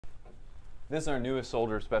This is our newest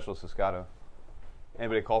soldier, Special Ciscato.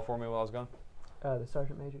 Anybody call for me while I was gone? The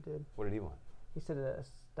sergeant major did. What did he want? He said to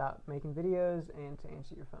stop making videos and to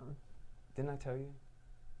answer your phone. Didn't I tell you?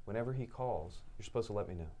 Whenever he calls, you're supposed to let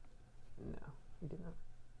me know. No, he did not.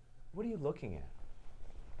 What are you looking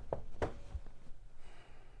at?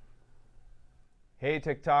 Hey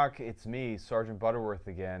TikTok, it's me, Sergeant Butterworth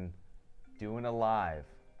again, doing a live.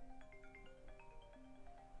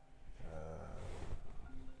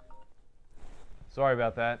 Sorry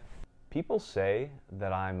about that. People say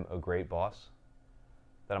that I'm a great boss,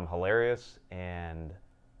 that I'm hilarious, and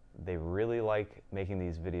they really like making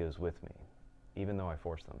these videos with me, even though I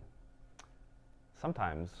force them.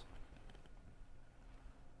 Sometimes,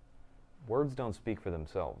 words don't speak for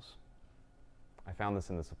themselves. I found this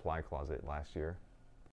in the supply closet last year.